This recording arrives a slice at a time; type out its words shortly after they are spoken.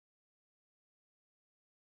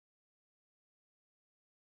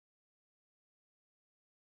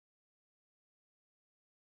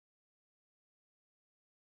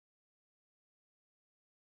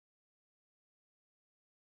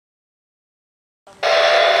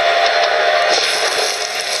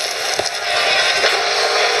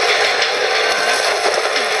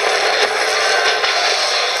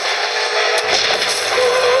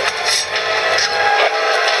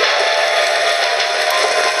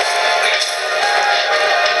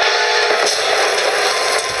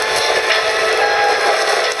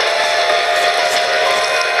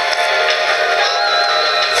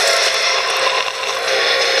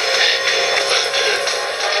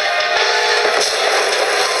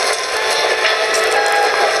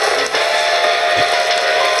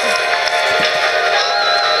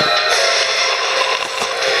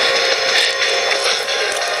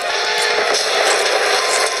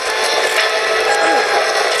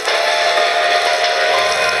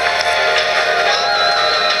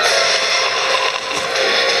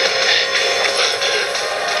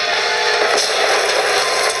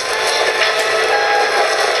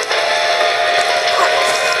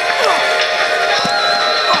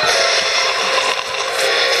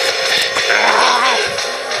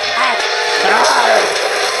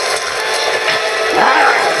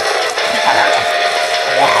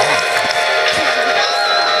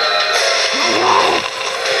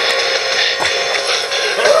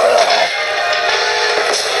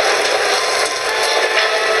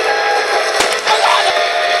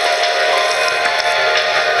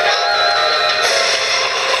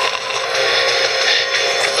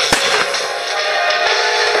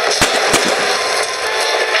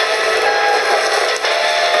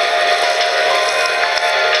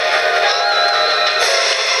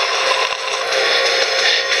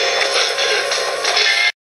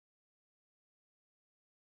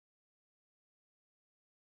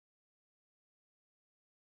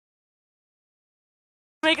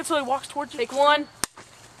make it so he walks towards you. Take one.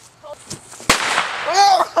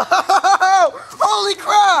 Oh! Holy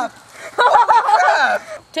crap! Holy crap!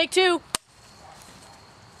 Take two.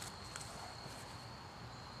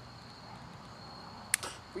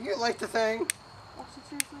 Will you light the thing? Oh,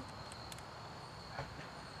 seriously?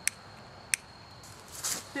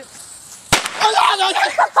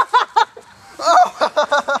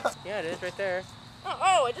 Yeah, it is right there.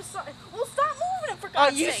 Oh, I just saw it. Well, stop moving it for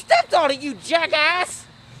God's sake. You stepped on it, you jackass!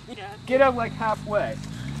 Yeah. Get up like halfway.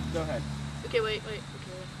 Go ahead. Okay, wait. Okay.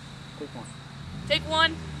 Take one. Take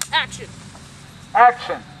one. Action.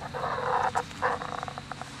 Action.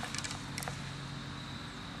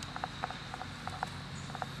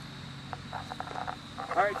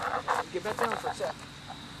 Alright, get back down for a sec.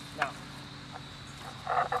 Now.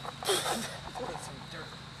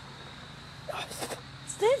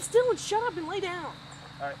 Stand still and shut up and lay down.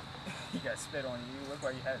 Alright, you got spit on you. You look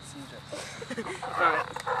like you had a seizure. Alright.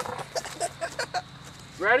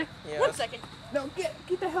 Ready? Yeah. 1 second. No, get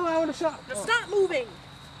the hell out of the shop. Now stop moving.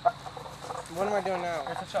 What am I doing now?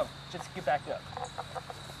 Here's the shovel. Just get back up.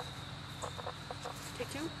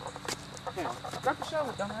 Take two. Hang on. Grab the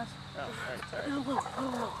shovel, dumbass. Oh, alright, sorry.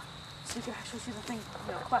 No. So you can actually see the thing.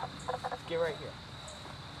 You know, clap. Get right here.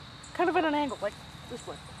 Kind of at an angle, like this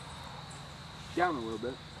way. Down a little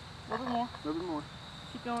bit. A little bit more. A little bit more.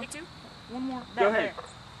 Keep going. Take two. One more. Go Down ahead. there.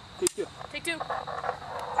 Take two. Take two.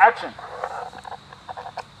 Action.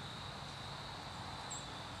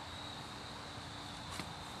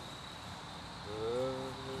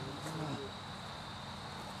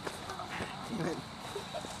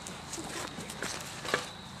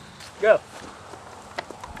 Go.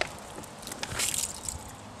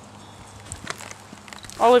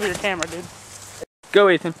 All over your camera, dude. Go,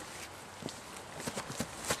 Ethan.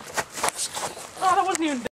 Oh, that wasn't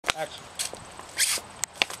even. Action.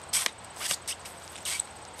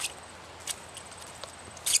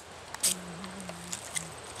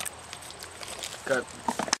 Cut.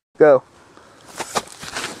 Go.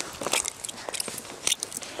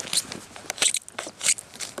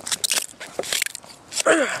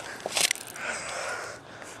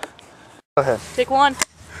 Go ahead. Take one.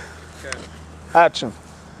 Okay. Action.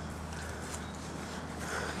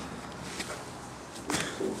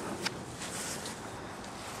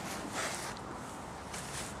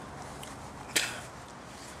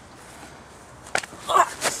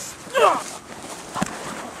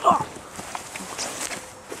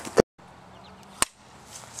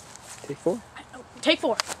 Take four. Take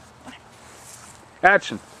four.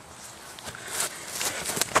 Action.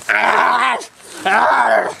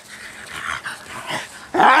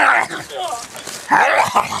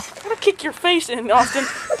 I'm gonna kick your face in, Austin.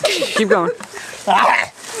 Keep going.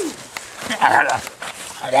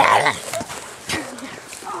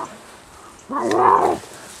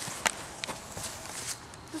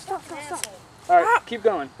 Just stop. All right, keep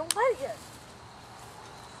going. Don't let it yet.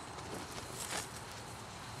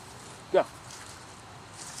 Go.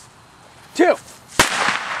 Two.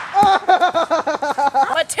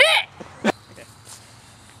 Let's hit! Okay.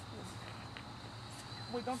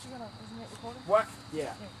 Wait, don't you gotta, isn't it recording? What?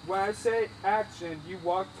 Yeah. When I say action, you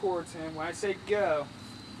walk towards him. When I say go,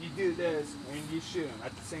 you do this, and you shoot him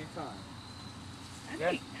at the same time.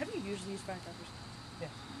 Have you used these firecrackers? Yeah.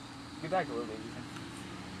 Get back a little bit, Ethan.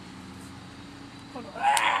 Hold on.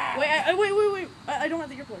 Wait. I don't have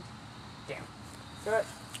the earplugs. Damn. Cut.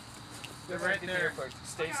 They're right there.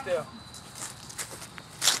 Stay still.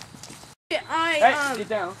 Yeah, get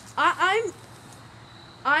down.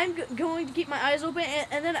 I'm going to keep my eyes open,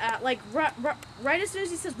 and then like right as soon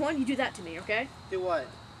as he says one, you do that to me, okay? Do what?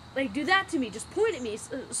 Like do that to me. Just point at me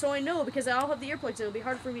so I know, because I'll have the earplugs. So it'll be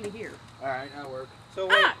hard for me to hear. All right, that'll work. So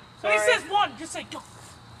wait. When he says one, just say go.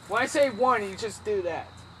 When I say one, you just do that.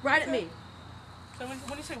 Right at me. So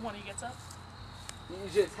when you say one, he gets up? You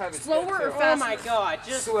just have it Slower or Oh faster? my God!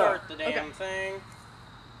 Just Slow. start the damn Okay. thing.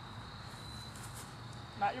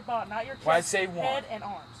 Not your body, not your chest, When I say one. head and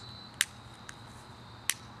arms.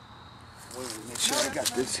 Make sure I got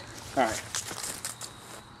this. All right.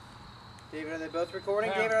 David, are they both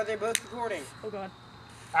recording? No. David, are they both recording? Oh God.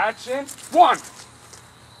 Action. One.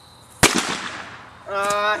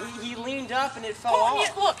 He leaned up and it fell Oh, off.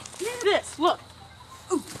 yeah, look. This. Look.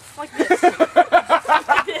 Ooh, like this.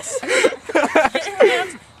 Like this. Get your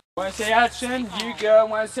hands. When I say action, you go.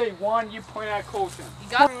 When I say one, you point at Colton. You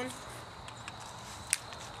got it.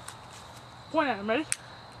 Point at him, ready?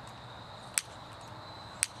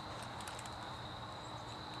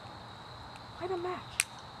 Light a match.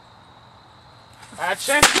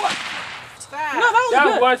 Action. One. It's fast. No, that was That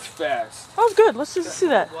good. was fast. That was good. Let's just see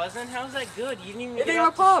that. It wasn't? How's that good? You didn't even They get were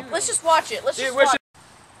out to pumped. shoot Let's him. just watch it. Let's Dude, just what's watch.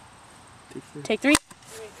 Take three.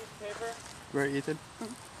 Give me a piece of paper. Right, Ethan?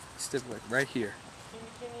 Stick like right here.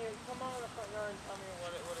 Can you come on in the front yard and tell me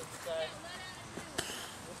what it say?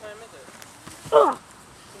 What time is it? Ugh.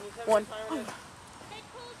 Can you tell me One. what time it is?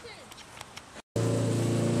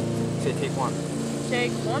 Say take one.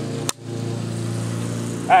 Take one.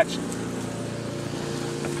 Action.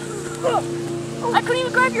 I couldn't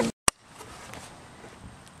even grab your.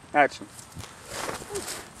 Action.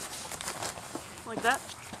 Like that.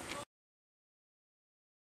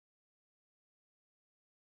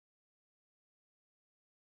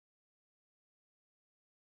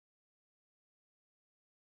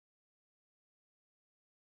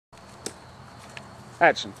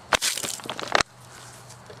 Action.